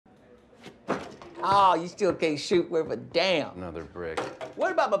Oh, you still can't shoot worth a damn. Another brick.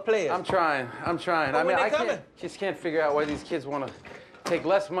 What about my players? I'm trying. Oh, I mean, I coming? just can't figure out why these kids want to take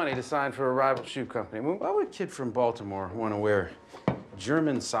less money to sign for a rival shoe company. I mean, why would a kid from Baltimore want to wear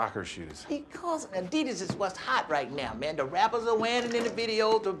German soccer shoes? Because Adidas is what's hot right now, man. The rappers are wearing it in the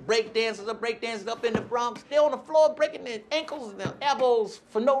videos, the breakdancers are breakdancing up in the Bronx. They're on the floor breaking their ankles and their elbows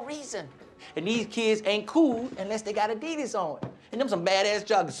for no reason. And these kids ain't cool unless they got Adidas on. And them some badass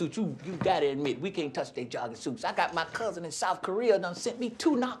jogging suits. You gotta admit, we can't touch their jogging suits. I got my cousin in South Korea done sent me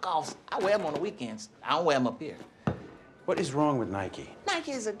 2 knockoffs. I wear them on the weekends. I don't wear them up here. What is wrong with Nike?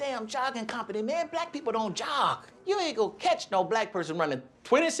 Nike is a damn jogging company, man. Black people don't jog. You ain't gonna catch no black person running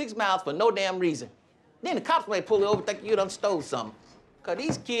 26 miles for no damn reason. Then the cops may pull you over thinking you done stole something. Cause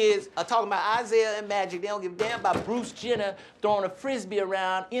these kids are talking about Isaiah and Magic. They don't give a damn about Bruce Jenner throwing a Frisbee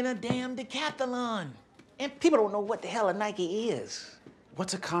around in a damn decathlon. And people don't know what the hell a Nike is.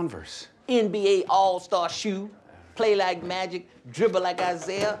 What's a Converse? NBA All-Star shoe, play like Magic, dribble like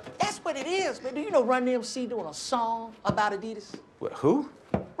Isaiah. That's what it is, man. Do you know Run DMC doing a song about Adidas? What, who?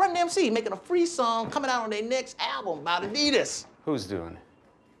 Run DMC making a free song coming out on their next album about Adidas. Who's doing it?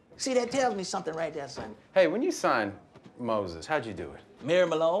 See, that tells me something right there, son. Hey, when you signed Moses, how'd you do it? Mary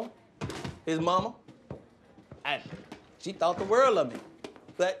Malone, his mama, she thought the world of me.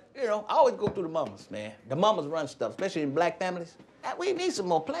 But, you know, I always go through the mamas, man. The mamas run stuff, especially in black families. We need some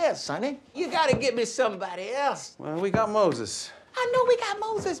more players, sonny. You gotta get me somebody else. Well, we got Moses. I know we got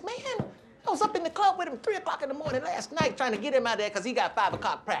Moses, man. I was up in the club with him 3 o'clock in the morning last night trying to get him out there because he got 5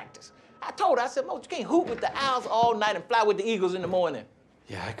 o'clock practice. I told her, I said, Moses, you can't hoop with the Owls all night and fly with the Eagles in the morning.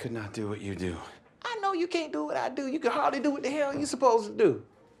 Yeah, I could not do what you do. I know you can't do what I do. You can hardly do what the hell you supposed to do.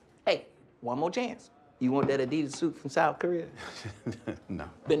 Hey, one more chance. You want that Adidas suit from South Korea? No.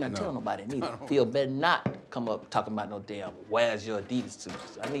 Better not tell nobody, neither. Phil better not come up talking about no damn, where's your Adidas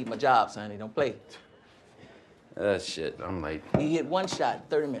suits? I need my job, sonny. Don't play. Shit, I'm late. You hit 1 shot in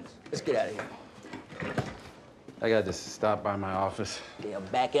 30 minutes. Let's get out of here. I gotta just stop by my office. Damn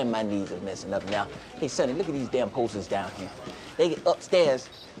back and my knees are messing up now. Hey, sonny, look at these damn posters down here. They get upstairs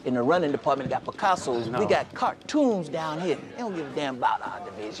in the running department, got Picasso's. We got cartoons down here. They don't give a damn about our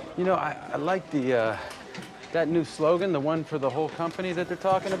division. You know, I like the, that new slogan, the one for the whole company that they're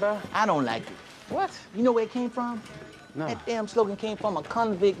talking about. I don't like it. What? You know where it came from? No. That damn slogan came from a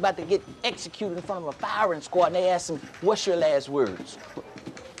convict about to get executed in front of a firing squad, and they asked him, what's your last words?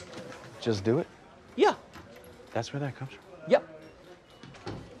 Just do it? Yeah. That's where that comes from? Yep.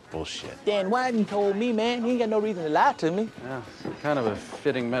 Bullshit. Dan Wyden told me, man, he ain't got no reason to lie to me. Yeah, it's kind of a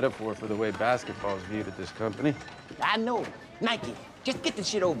fitting metaphor for the way basketball is viewed at this company. I know. Nike, just get this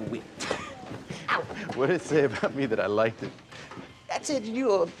shit over with. Ow. What did it say about me that I liked it? That said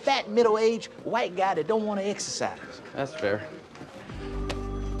you're a fat, middle-aged white guy that don't want to exercise. That's fair.